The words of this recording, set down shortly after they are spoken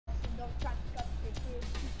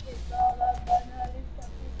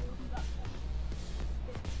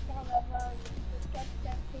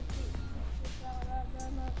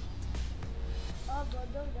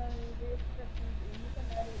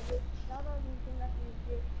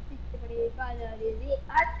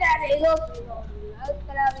hasta luego,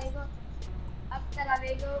 hasta luego, hasta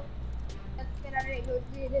luego, hasta luego,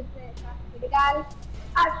 legal,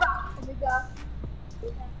 alpha, omega,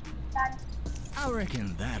 I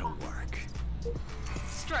reckon that'll work.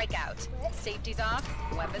 Strikeout. Safety's off.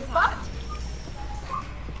 Weapons hot.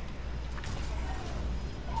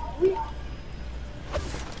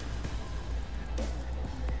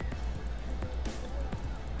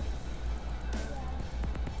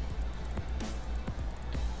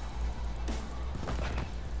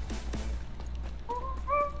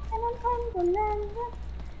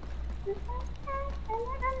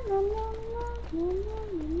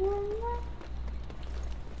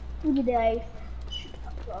 Tudo 10.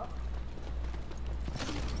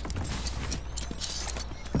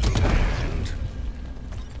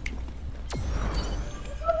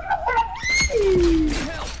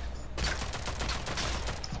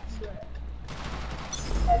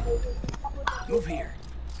 Move here.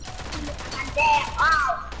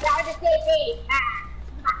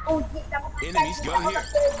 Enemies, go here.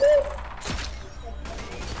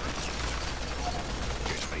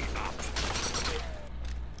 Get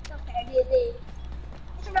me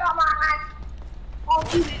up.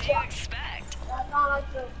 What did you expect?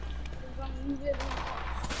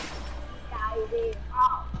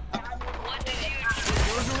 What did you expect?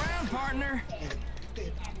 Goes around, partner.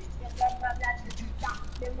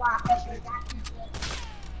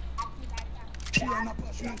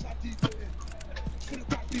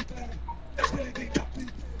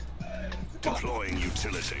 Deploying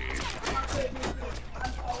utility.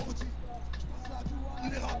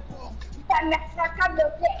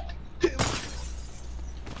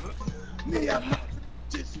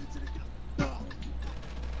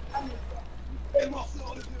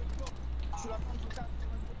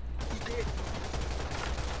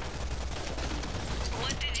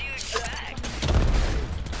 What did you expect?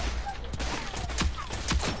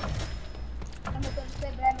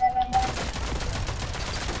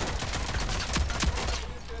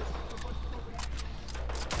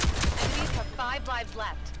 Enemies have 5 lives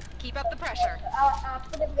left. Keep up the pressure.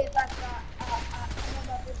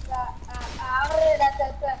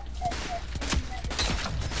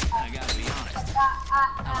 I gotta be honest.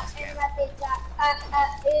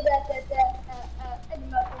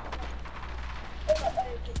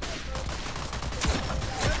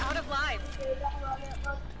 We're out of lives.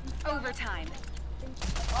 Overtime.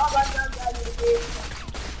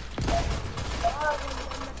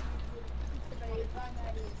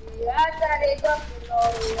 Yeah,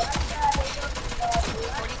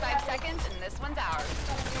 45 seconds and this one's ours.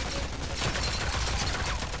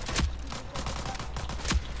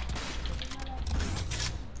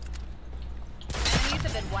 Enemies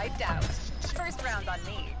have been wiped out. First round on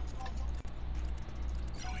me.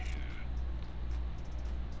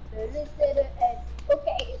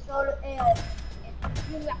 Okay, solo yung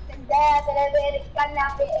tanda deve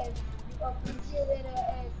scannape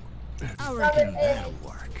I reckon that'll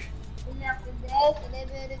work.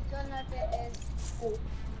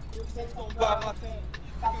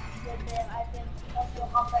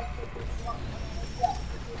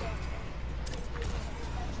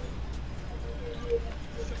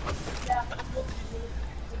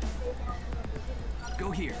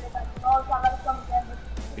 Go here.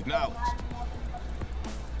 Acknowledged.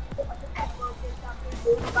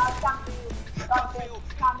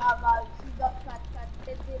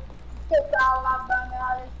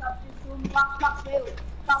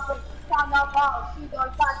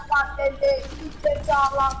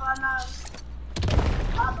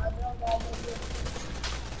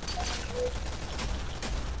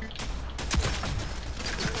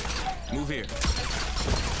 Move here.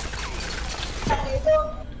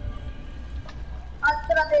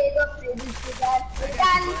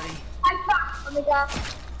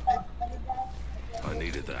 I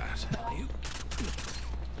needed that. You're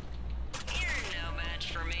no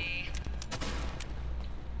match for me.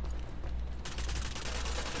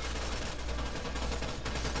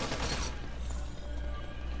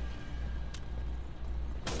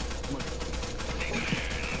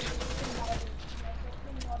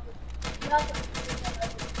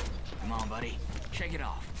 Come on, buddy. Shake it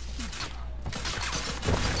off.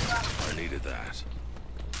 I needed that.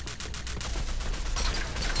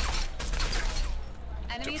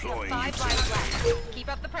 Enemies Deploying have 5 lives left. Keep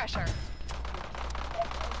up the pressure.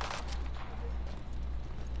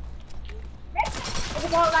 This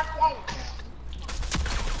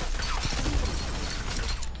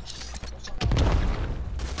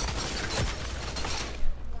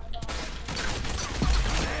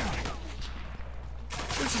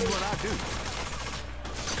is what I do.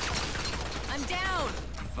 I'm down.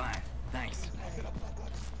 I'm fine. Thanks.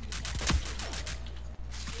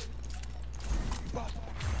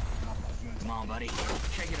 Come on, buddy.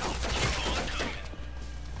 Shake it off.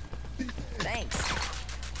 Thanks.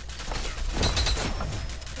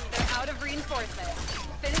 They're out of reinforcement.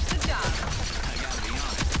 Finish the job. I gotta be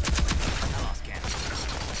honest. I lost count.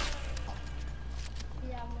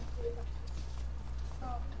 Yeah, I'm gonna do it. Oh,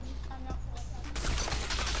 I'm not gonna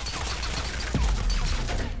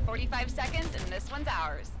 45 seconds, and this one's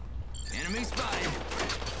ours. Enemy spotted.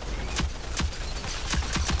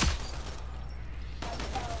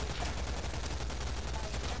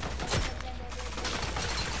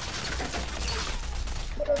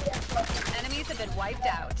 Enemies have been wiped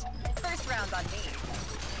out. First round on me.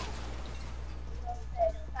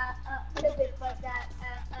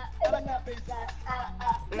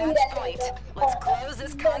 Match point. Let's close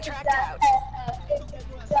this contract out.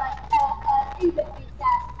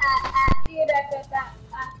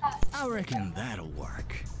 I reckon that'll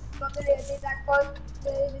work.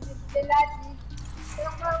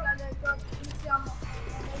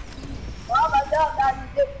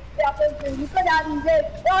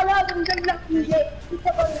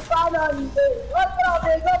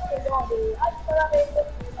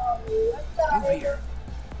 Move here.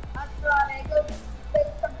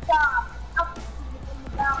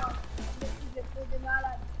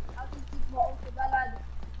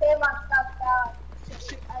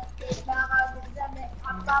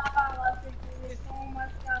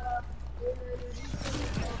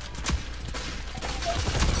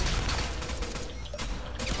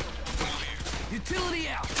 Utility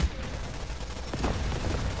out.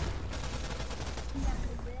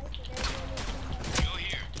 Go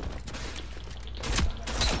here.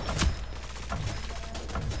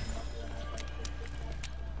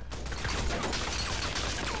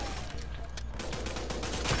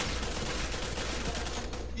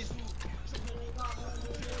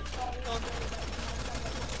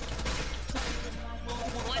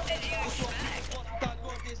 What did you expect?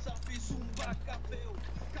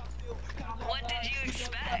 What did you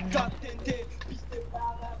expect?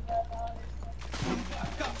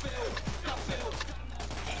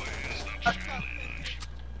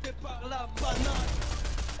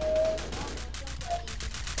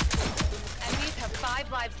 Enemies have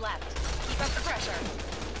 5 lives left. Keep up the pressure.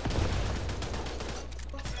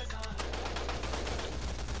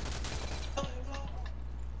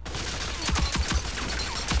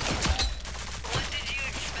 What did you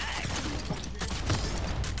expect?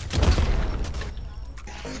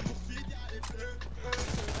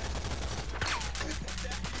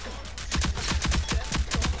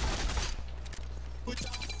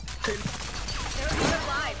 They're out of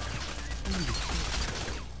lives.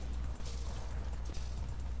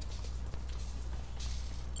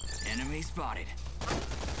 Enemy spotted.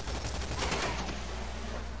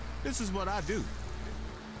 This is what I do.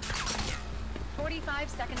 45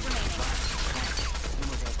 seconds remaining.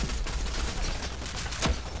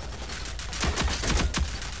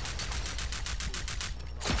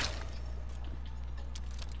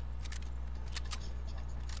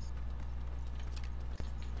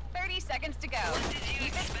 30 seconds to go.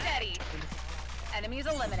 Keep it steady. Enemies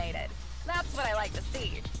eliminated. That's what I like to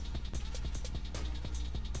see.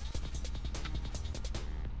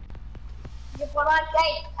 You put on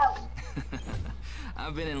tape. Oh.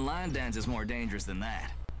 I've been in line dances more dangerous than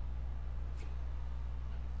that.